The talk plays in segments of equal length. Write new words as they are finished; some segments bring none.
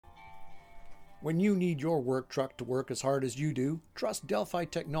When you need your work truck to work as hard as you do, trust Delphi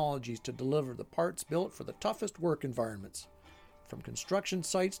Technologies to deliver the parts built for the toughest work environments. From construction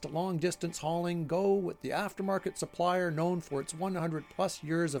sites to long-distance hauling, go with the Aftermarket supplier known for its 100-plus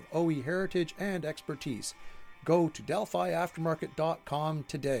years of OE heritage and expertise. Go to DelphiAftermarket.com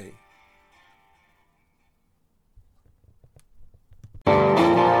today. I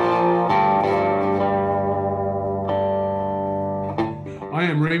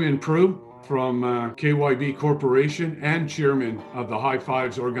am Raymond Proulx from KYB Corporation and chairman of the High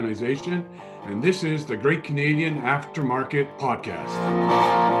Fives organization, and this is the Great Canadian Aftermarket Podcast.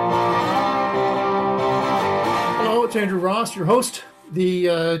 Hello, it's Andrew Ross, your host.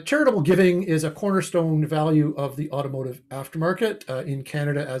 The charitable giving is a cornerstone value of the automotive aftermarket in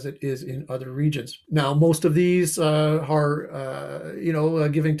Canada as it is in other regions. Now, most of these are,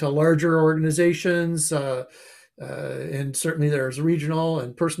 giving to larger organizations, and certainly there's regional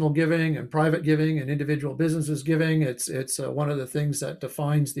and personal giving and private giving and individual businesses giving. It's one of the things that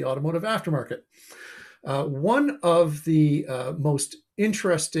defines the automotive aftermarket. One of the most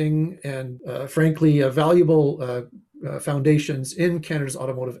interesting and frankly valuable foundations in Canada's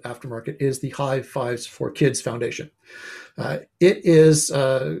automotive aftermarket is the High Fives for Kids Foundation. It is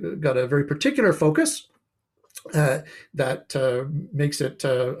got a very particular focus that makes it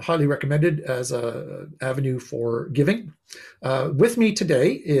highly recommended as an avenue for giving. With me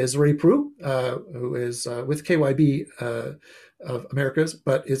today is Ray Proulx, who is with KYB of Americas,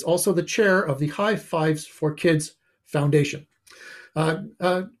 but is also the chair of the High Fives for Kids Foundation.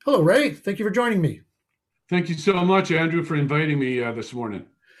 Hello, Ray. Thank you for joining me. Thank you so much, Andrew, for inviting me this morning.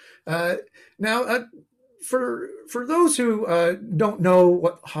 Now, for those who don't know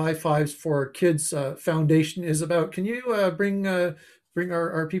what High Fives for Kids Foundation is about, can you bring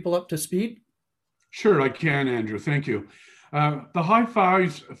our people up to speed? Sure, I can, Andrew. Thank you. The High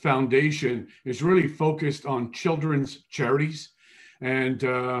Fives Foundation is really focused on children's charities, and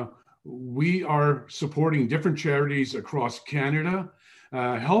we are supporting different charities across Canada,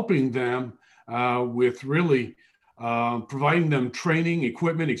 helping them with really providing them training,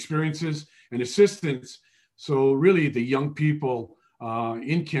 equipment, experiences, and assistance. So really the young people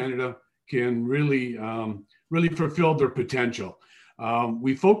in Canada can really fulfill their potential.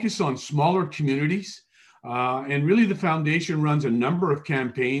 We focus on smaller communities, and really the foundation runs a number of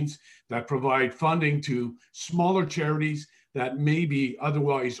campaigns that provide funding to smaller charities that may be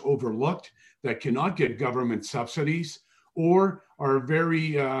otherwise overlooked, that cannot get government subsidies, or are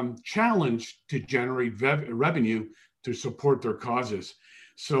very challenged to generate revenue to support their causes.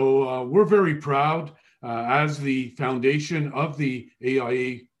 So we're very proud as the foundation of the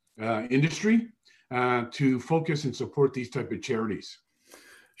AIA industry to focus and support these type of charities.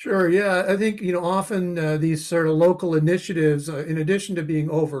 Sure. Yeah. I think, often these sort of local initiatives, in addition to being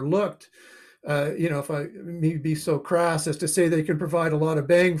overlooked, if I may be so crass as to say they can provide a lot of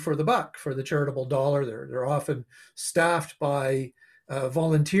bang for the buck for the charitable dollar. They're often staffed by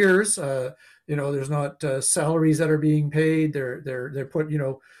volunteers. There's not salaries that are being paid. They're put,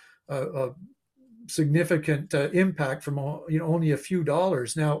 a significant impact from only a few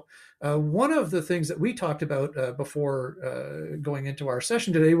dollars. Now, one of the things that we talked about before going into our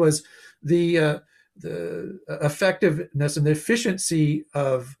session today was the effectiveness and the efficiency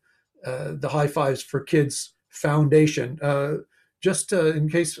of the High Fives for Kids Foundation. Just in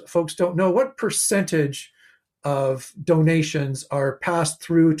case folks don't know, what percentage of donations are passed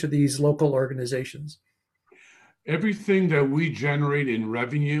through to these local organizations? Everything that we generate in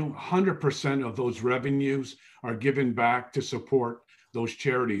revenue, 100% of those revenues are given back to support those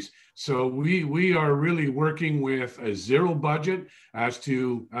charities. So we are really working with a zero budget as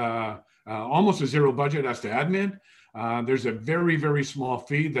to almost a zero budget as to admin. There's a very, very small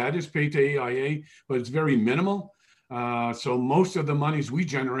fee that is paid to AIA, but it's very minimal. So most of the monies we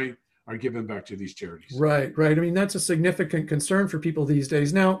generate are given back to these charities. Right. I mean, that's a significant concern for people these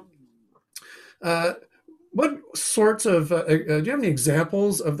days. Now, what sorts of, do you have any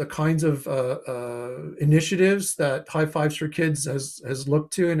examples of the kinds of initiatives that High Fives for Kids has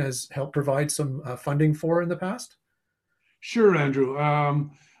looked to and has helped provide some funding for in the past? Sure, Andrew.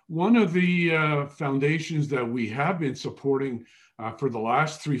 One of the foundations that we have been supporting for the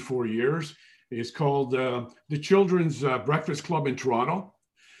last 3-4 years is called the Children's Breakfast Club in Toronto.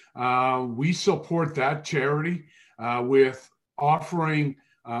 We support that charity with offering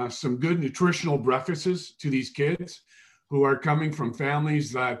some good nutritional breakfasts to these kids who are coming from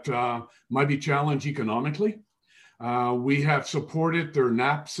families that might be challenged economically. We have supported their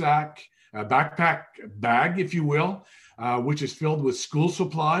knapsack, backpack bag, if you will, which is filled with school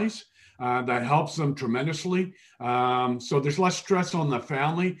supplies that helps them tremendously. So there's less stress on the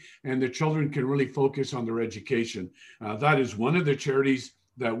family, and the children can really focus on their education. That is one of the charities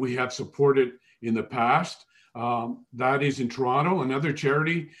that we have supported in the past. That is in Toronto. Another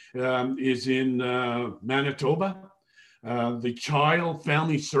charity is in Manitoba, the Child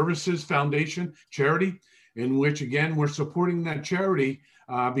Family Services Foundation charity, in which, again, we're supporting that charity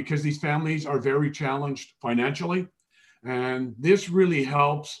because these families are very challenged financially. And this really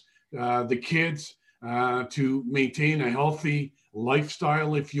helps the kids to maintain a healthy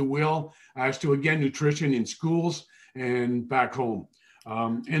lifestyle, if you will, as to, again, nutrition in schools and back home.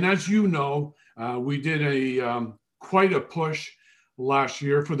 And as you know, we did quite a push last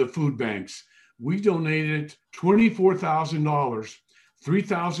year for the food banks. We donated $24,000,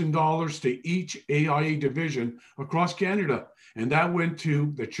 $3,000 to each AIA division across Canada, and that went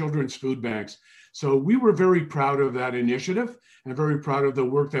to the children's food banks. So we were very proud of that initiative and very proud of the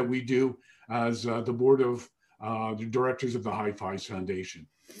work that we do as the board of the directors of the High Fives Foundation.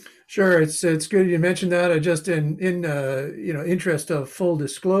 Sure, it's good you mentioned that. Just in interest of full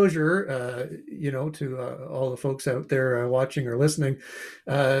disclosure, to all the folks out there watching or listening.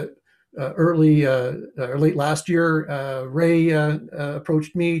 Early or late last year, Ray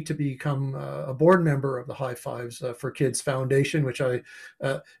approached me to become a board member of the High Fives for Kids Foundation, which I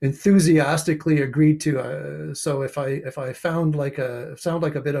enthusiastically agreed to. So if I sound like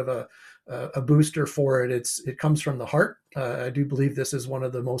a bit of a booster for it, it comes from the heart. I do believe this is one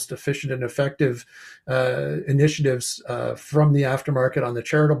of the most efficient and effective initiatives from the aftermarket on the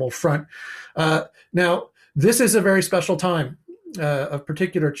charitable front. Now, this is a very special time. A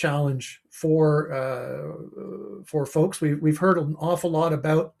particular challenge for folks. We've heard an awful lot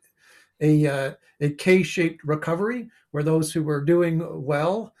about a K-shaped recovery, where those who were doing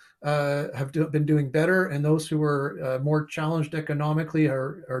well have been doing better, and those who were more challenged economically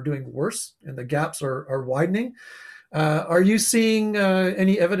are doing worse, and the gaps are widening. Are you seeing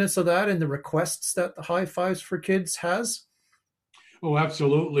any evidence of that in the requests that the High Fives for Kids has? Oh,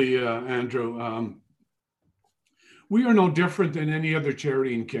 absolutely, Andrew. We are no different than any other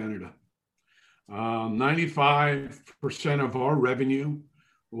charity in Canada. 95% of our revenue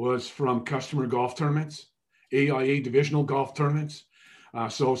was from customer golf tournaments, AIA divisional golf tournaments.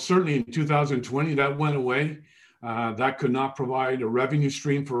 So certainly in 2020, that went away. That could not provide a revenue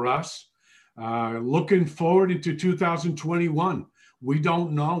stream for us. Looking forward into 2021, we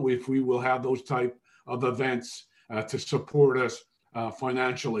don't know if we will have those type of events to support us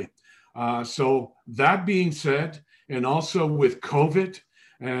financially. So that being said, and also with COVID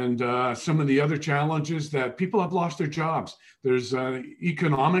and some of the other challenges that people have lost their jobs. There's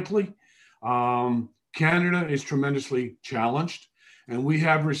economically, Canada is tremendously challenged, and we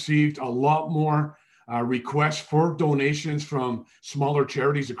have received a lot more requests for donations from smaller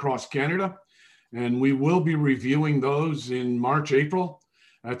charities across Canada. And we will be reviewing those in March, April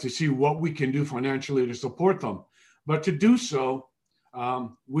to see what we can do financially to support them. But to do so,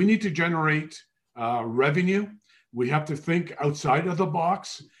 we need to generate revenue. We have to think outside of the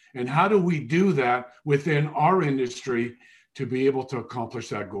box. And how do we do that within our industry to be able to accomplish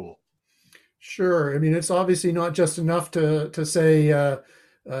that goal? Sure. I mean, it's obviously not just enough to say, hey,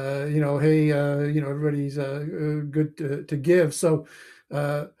 everybody's good to give. So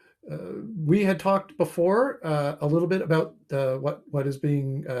we had talked before a little bit about what is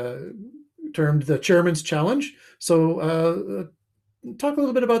being termed the Chairman's Challenge. So talk a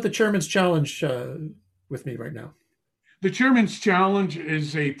little bit about the Chairman's Challenge with me right now. The Chairman's Challenge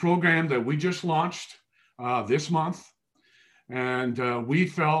is a program that we just launched this month. And we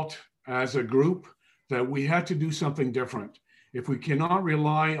felt as a group that we had to do something different. If we cannot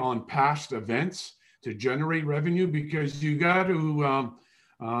rely on past events to generate revenue, because you got to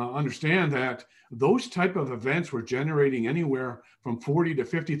understand that those type of events were generating anywhere from $40,000 to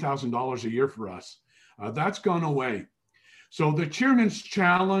 $50,000 a year for us. That's gone away. So the Chairman's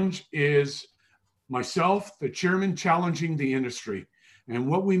Challenge is myself, the chairman, challenging the industry. And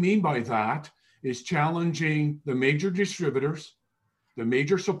what we mean by that is challenging the major distributors, the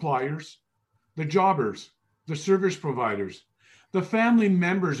major suppliers, the jobbers, the service providers, the family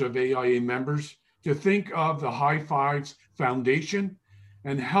members of AIA members to think of the High Fives Foundation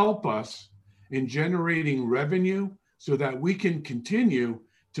and help us in generating revenue so that we can continue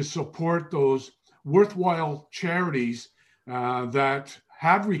to support those worthwhile charities that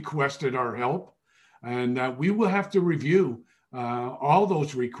have requested our help, and that we will have to review all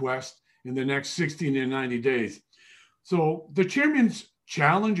those requests in the next 60 to 90 days. So the Chairman's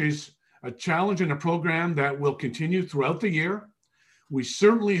Challenge is a challenge and a program that will continue throughout the year. We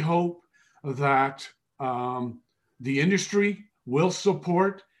certainly hope that the industry will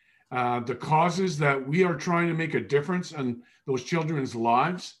support the causes that we are trying to make a difference in those children's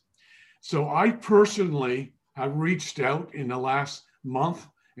lives. So I personally have reached out in the last month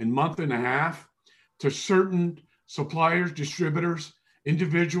and month and a half to certain suppliers, distributors,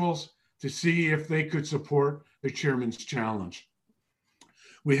 individuals to see if they could support the Chairman's Challenge.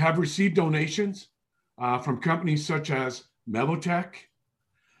 We have received donations from companies such as Mevotech,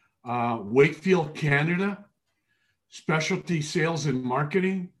 Wakefield Canada, Specialty Sales and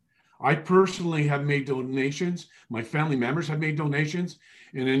Marketing. I personally have made donations. My family members have made donations.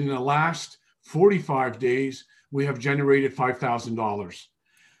 And in the last 45 days, we have generated $5,000.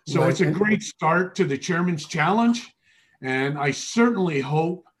 So it's a great start to the Chairman's Challenge. And I certainly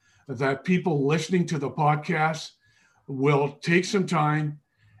hope that people listening to the podcast will take some time,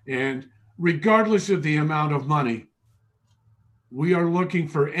 and regardless of the amount of money, we are looking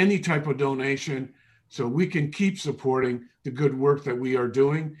for any type of donation so we can keep supporting the good work that we are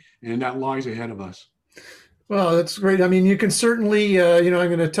doing, and that lies ahead of us. Well, that's great. I mean, you can certainly, I'm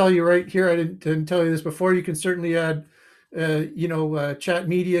going to tell you right here, I didn't tell you this before, you can certainly add, Chat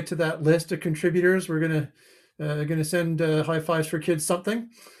Media to that list of contributors. We're going to send High Fives for Kids something.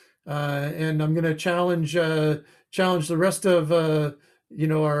 And I'm going to challenge the rest of, our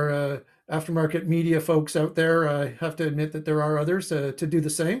aftermarket media folks out there. I have to admit that there are others to do the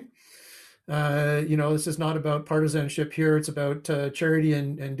same. This is not about partisanship here. It's about charity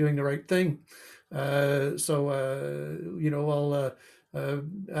and doing the right thing. I'll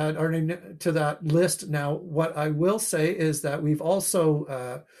add our name to that list. Now, what I will say is that we've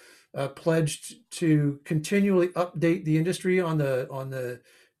also pledged to continually update the industry on the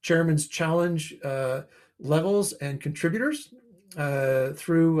Chairman's Challenge levels and contributors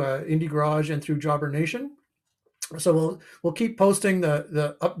through Indie Garage and through Jobber Nation. So we'll keep posting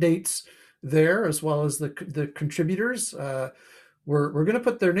the updates there, as well as the contributors. We're going to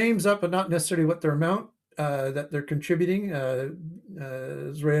put their names up, but not necessarily what their amount that they're contributing.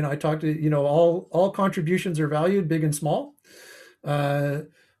 As Ray and I talked to, all contributions are valued, big and small.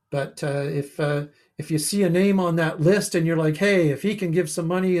 But if you see a name on that list and you're like, hey, if he can give some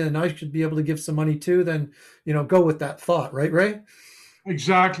money and I should be able to give some money too, then, go with that thought, right, Ray?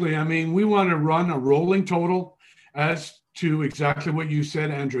 Exactly. I mean, we want to run a rolling total as to exactly what you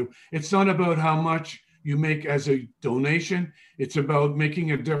said, Andrew. It's not about how much you make as a donation. It's about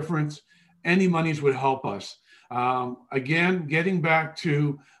making a difference. Any monies would help us. Again, getting back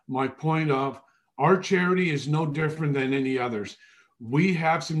to my point of our charity is no different than any others. We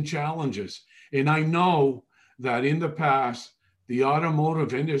have some challenges. And I know that in the past, the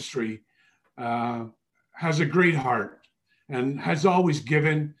automotive industry has a great heart and has always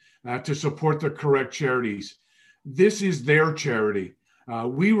given to support the correct charities. This is their charity.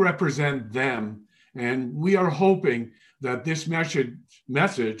 We represent them, and we are hoping that this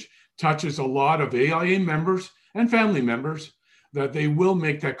message touches a lot of AIA members and family members, that they will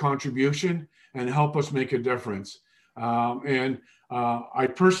make that contribution and help us make a difference. I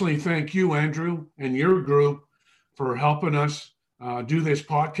personally thank you, Andrew, and your group for helping us do this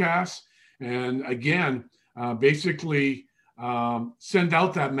podcast. And again, basically send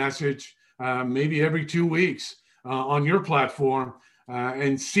out that message maybe every 2 weeks on your platform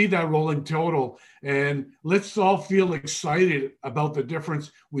and see that rolling total. And let's all feel excited about the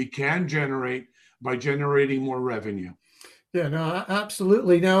difference we can generate by generating more revenue. Yeah, no,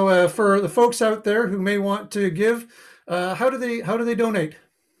 absolutely. Now, for the folks out there who may want to give, how do they donate?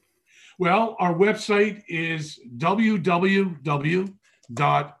 Well, our website is www.aia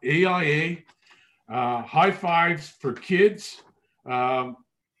High Fives for Kids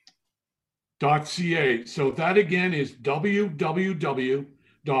 .ca. So that again is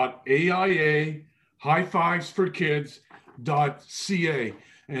www.aia-highfivesforkids.ca.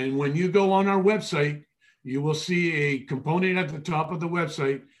 And when you go on our website, you will see a component at the top of the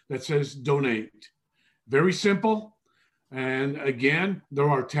website that says donate. Very simple. And again, there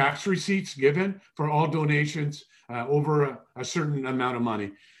are tax receipts given for all donations over a certain amount of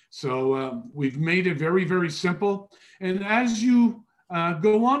money. So we've made it very, very simple. And as you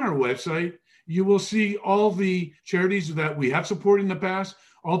go on our website, you will see all the charities that we have supported in the past,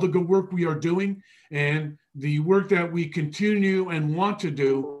 all the good work we are doing, and the work that we continue and want to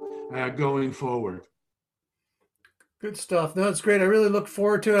do going forward. Good stuff. No, that's great. I really look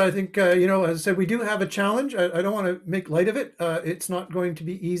forward to it. I think, as I said, we do have a challenge. I don't want to make light of it. It's not going to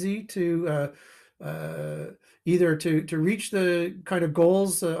be easy to either to reach the kind of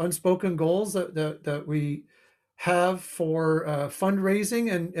goals, unspoken goals that we have for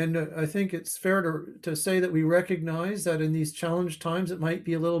fundraising. And I think it's fair to say that we recognize that in these challenge times, it might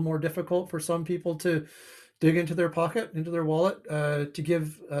be a little more difficult for some people to dig into their pocket, into their wallet to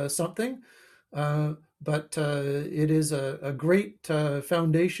give something. But it is a great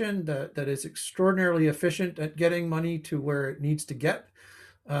foundation that is extraordinarily efficient at getting money to where it needs to get.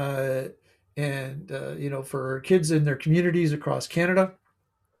 For kids in their communities across Canada,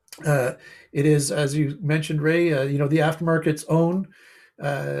 it is, as you mentioned, Ray, the Aftermarket's own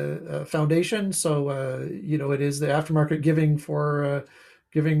foundation. So, it is the Aftermarket giving for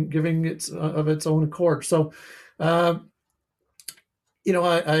giving its of its own accord. So, I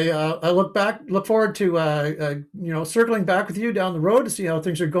look forward to circling back with you down the road to see how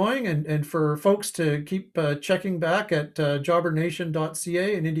things are going, and for folks to keep checking back at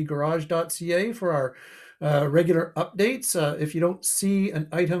jobbernation.ca and indiegarage.ca for our regular updates. If you don't see an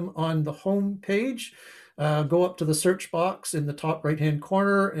item on the home page, go up to the search box in the top right hand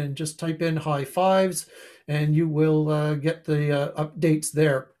corner and just type in high fives, and you will get the updates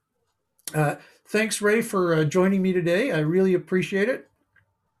there. Thanks, Ray, for joining me today. I really appreciate it.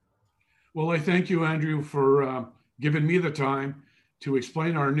 Well, I thank you, Andrew, for giving me the time to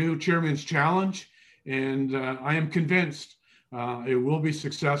explain our new Chairman's Challenge. And I am convinced it will be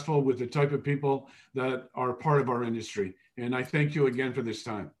successful with the type of people that are part of our industry. And I thank you again for this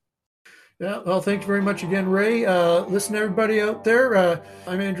time. Yeah, well, thank you very much again, Ray. Listen, everybody out there,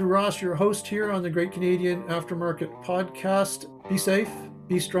 I'm Andrew Ross, your host here on the Great Canadian Aftermarket Podcast. Be safe,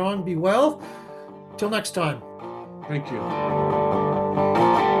 be strong, be well. Till next time. Thank you.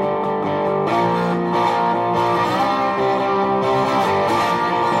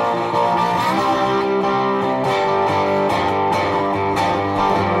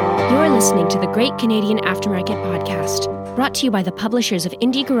 You're listening to the Great Canadian Aftermarket Podcast, brought to you by the publishers of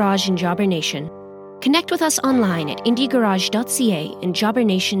Indie Garage and Jobber Nation. Connect with us online at indiegarage.ca and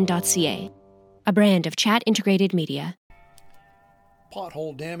jobbernation.ca, a brand of Chat Integrated Media.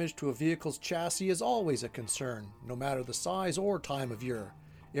 Pothole damage to a vehicle's chassis is always a concern, no matter the size or time of year.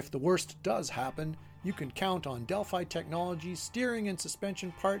 If the worst does happen, you can count on Delphi Technologies steering and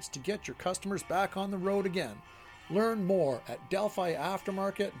suspension parts to get your customers back on the road again. Learn more at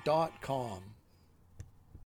delphiaftermarket.com.